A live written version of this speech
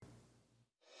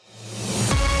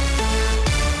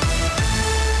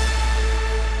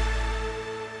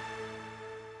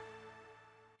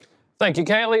Thank you,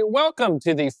 Kaylee. Welcome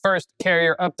to the first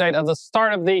carrier update of the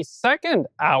start of the second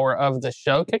hour of the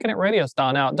show, Kicking It Radio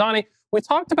style. Now, Donnie, we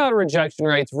talked about rejection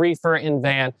rates, reefer and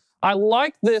van. I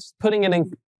like this, putting it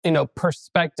in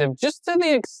perspective, just to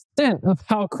the extent of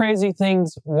how crazy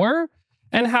things were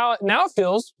and how it now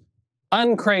feels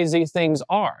uncrazy things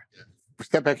are.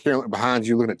 Step back here and look behind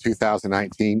you, looking at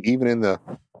 2019, even in the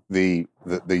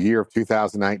year of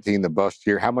 2019, the bust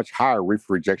year, how much higher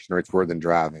reefer rejection rates were than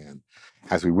drive-in.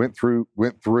 As we went through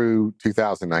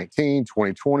 2019,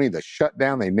 2020, the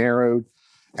shutdown, they narrowed.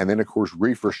 And then, of course,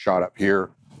 reefer shot up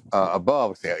here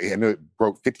above. I know it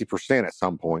broke 50% at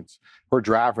some points, where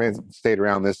drive-in stayed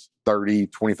around this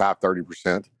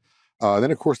 30%.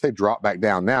 Then, of course, they dropped back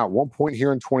down. Now, at one point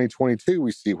here in 2022,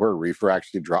 we see where reefer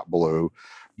actually dropped below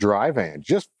drive-in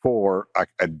just for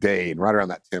a day and right around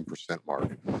that 10% mark.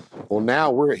 Well,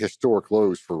 now we're at historic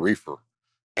lows for reefer,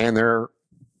 and there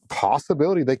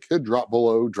possibility they could drop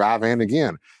below drive-in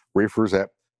again. Reefers at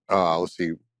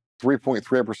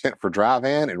 3.3% for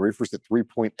drive-in, and reefers at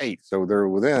 3.8. So they're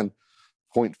within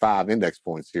 0.5 index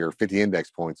points here, 50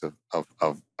 index points of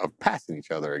passing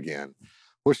each other again,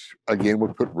 which again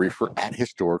would put reefer at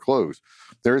historic lows.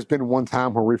 There has been one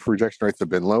time where reefer rejection rates have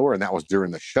been lower, and that was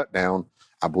during the shutdown.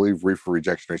 I believe reefer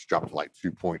rejection rates dropped to like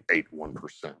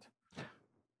 2.81%.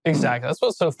 Exactly. That's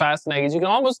what's so fascinating is you can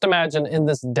almost imagine in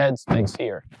this dead space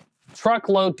here,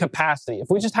 truckload capacity. If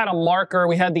we just had a marker,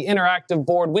 we had the interactive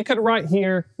board, we could write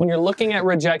here, when you're looking at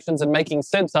rejections and making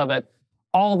sense of it,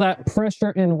 all that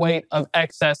pressure and weight of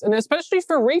excess. And especially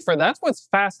for reefer, that's what's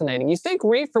fascinating. You think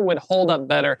reefer would hold up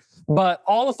better, but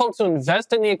all the folks who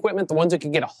invest in the equipment, the ones who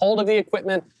can get a hold of the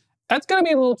equipment, that's going to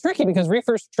be a little tricky because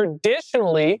reefer's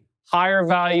traditionally higher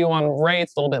value on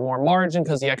rates, a little bit more margin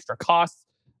because the extra costs.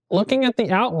 Looking at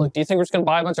the outlook, do you think we're just going to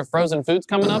buy a bunch of frozen foods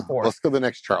coming up? Or let's go to the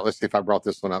next chart. Let's see if I brought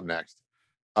this one up next.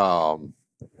 All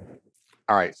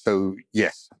right. So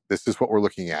yes, this is what we're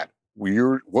looking at.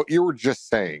 What you were just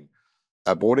saying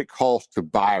about what it costs to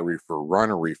buy a reefer, run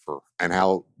a reefer, and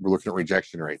how we're looking at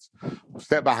rejection rates.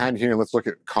 Step behind here and let's look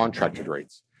at contracted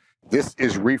rates. This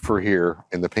is reefer here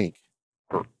in the pink.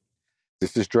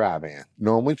 This is drive-in.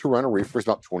 Normally to run a reefer is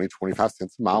about 20-25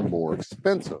 cents a mile more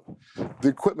expensive. The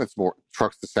equipment's more,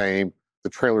 truck's the same, the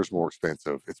trailer's more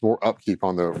expensive. It's more upkeep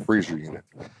on the freezer unit.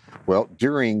 Well,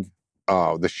 during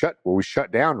where we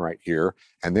shut down right here,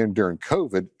 and then during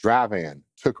COVID, drive-in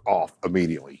took off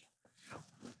immediately.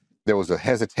 There was a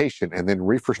hesitation, and then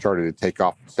reefer started to take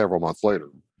off several months later.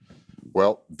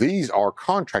 Well, these are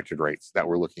contracted rates that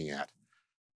we're looking at.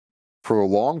 For a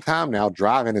long time now,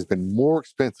 drive-in has been more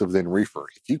expensive than reefer.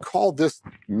 If you call this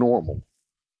normal,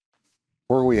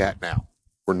 where are we at now?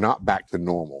 We're not back to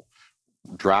normal.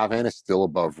 Drive-in is still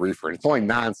above reefer. And it's only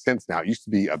 9 cents now. It used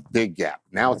to be a big gap.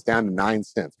 Now it's down to 9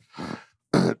 cents.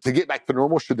 To get back to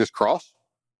normal, should this cross?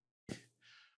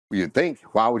 Well, you'd think,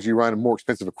 why would you run more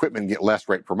expensive equipment and get less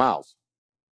rate per miles?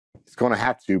 It's going to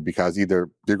have to, because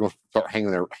either they're going to start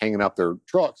hanging up their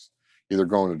trucks, either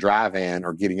going to drive-in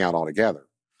or getting out altogether.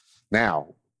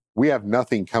 Now, we have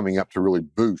nothing coming up to really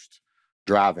boost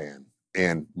drive-in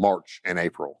March and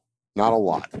April. Not a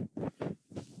lot.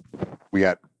 We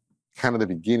got kind of the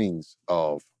beginnings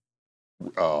of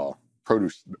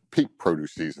peak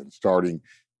produce season starting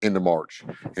into March.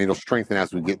 And it'll strengthen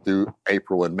as we get through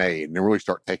April and May, and then really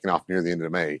start taking off near the end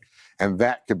of May. And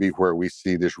that could be where we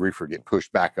see this reefer get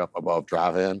pushed back up above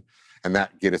drive-in, and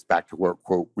that get us back to what,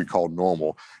 quote, we call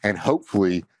normal. And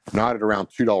hopefully not at around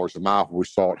 $2 a mile, where we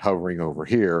saw it hovering over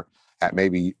here at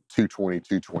maybe $2.20,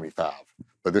 $2.25.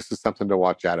 But this is something to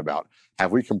watch out about.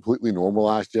 Have we completely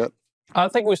normalized yet? I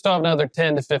think we still have another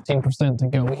 10 to 15% to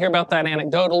go. We hear about that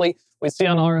anecdotally. We see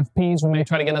on RFPs, we may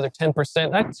try to get another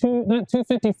 10%. That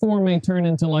 254 may turn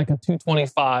into like a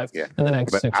 225 in the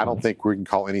next 6 months. I don't think we can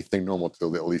call anything normal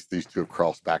till at least these two have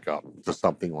crossed back up to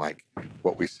something like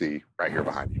what we see right here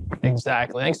behind you.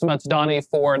 Exactly. Thanks so much, Donnie,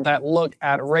 for that look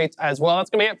at rates as well. That's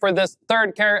going to be it for this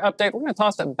third carrier update. We're going to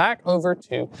toss it back over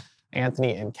to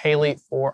Anthony and Kaylee for